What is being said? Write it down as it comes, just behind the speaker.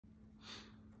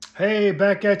Hey,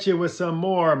 back at you with some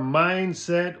more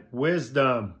mindset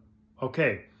wisdom.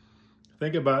 Okay,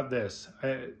 think about this.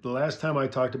 The last time I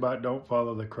talked about don't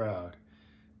follow the crowd.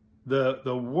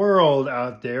 The world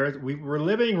out there, we're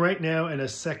living right now in a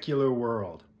secular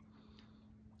world.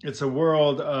 It's a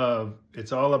world of,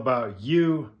 it's all about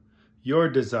you, your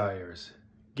desires.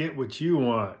 Get what you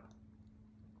want,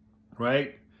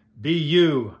 right? Be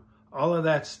you, all of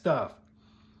that stuff.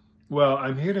 Well,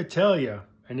 I'm here to tell you,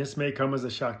 and this may come as a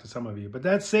shock to some of you, but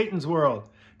that's Satan's world.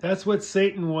 That's what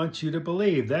Satan wants you to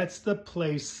believe. That's the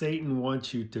place Satan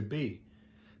wants you to be.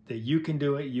 That you can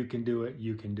do it, you can do it,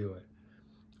 you can do it.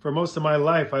 For most of my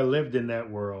life, I lived in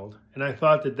that world, and I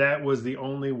thought that that was the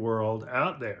only world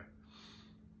out there.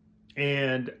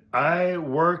 And I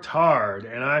worked hard,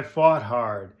 and I fought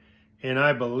hard, and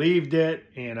I believed it,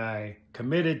 and I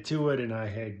committed to it, and I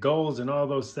had goals and all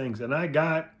those things. And I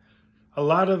got a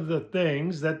lot of the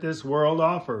things that this world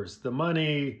offers. The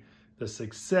money, the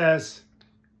success,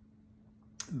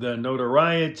 the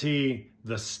notoriety,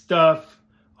 the stuff,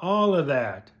 all of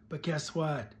that. But guess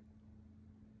what?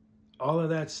 All of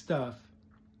that stuff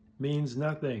means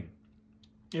nothing.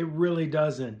 It really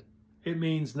doesn't. It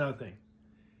means nothing.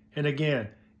 And again,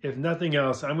 if nothing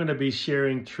else, I'm going to be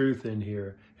sharing truth in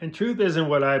here. And truth isn't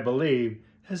what I believe.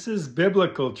 This is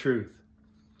biblical truth.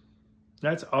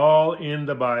 That's all in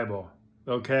the Bible.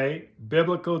 Okay?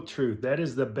 Biblical truth. That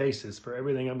is the basis for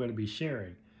everything I'm going to be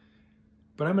sharing.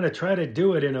 But I'm going to try to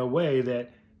do it in a way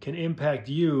that can impact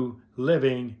you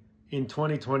living in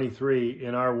 2023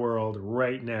 in our world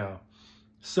right now.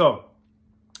 So,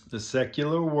 the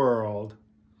secular world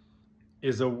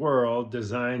is a world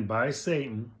designed by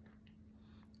Satan.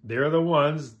 They're the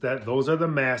ones those are the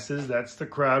masses. That's the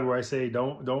crowd where I say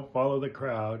don't follow the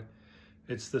crowd.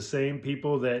 It's the same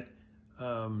people that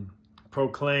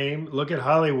proclaim. Look at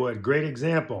Hollywood, great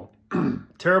example,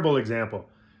 terrible example.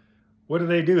 What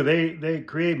do? They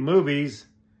create movies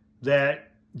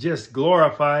that just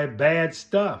glorify bad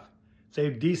stuff.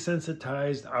 They've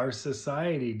desensitized our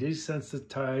society,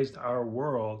 desensitized our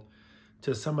world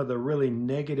to some of the really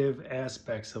negative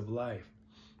aspects of life.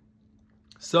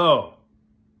 So,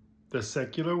 the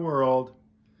secular world,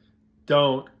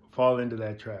 don't fall into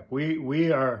that trap.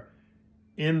 We are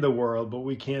in the world, but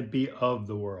we can't be of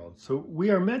the world. So we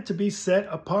are meant to be set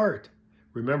apart.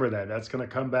 Remember that. That's going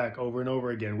to come back over and over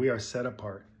again. We are set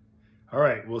apart. All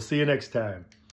right, we'll see you next time.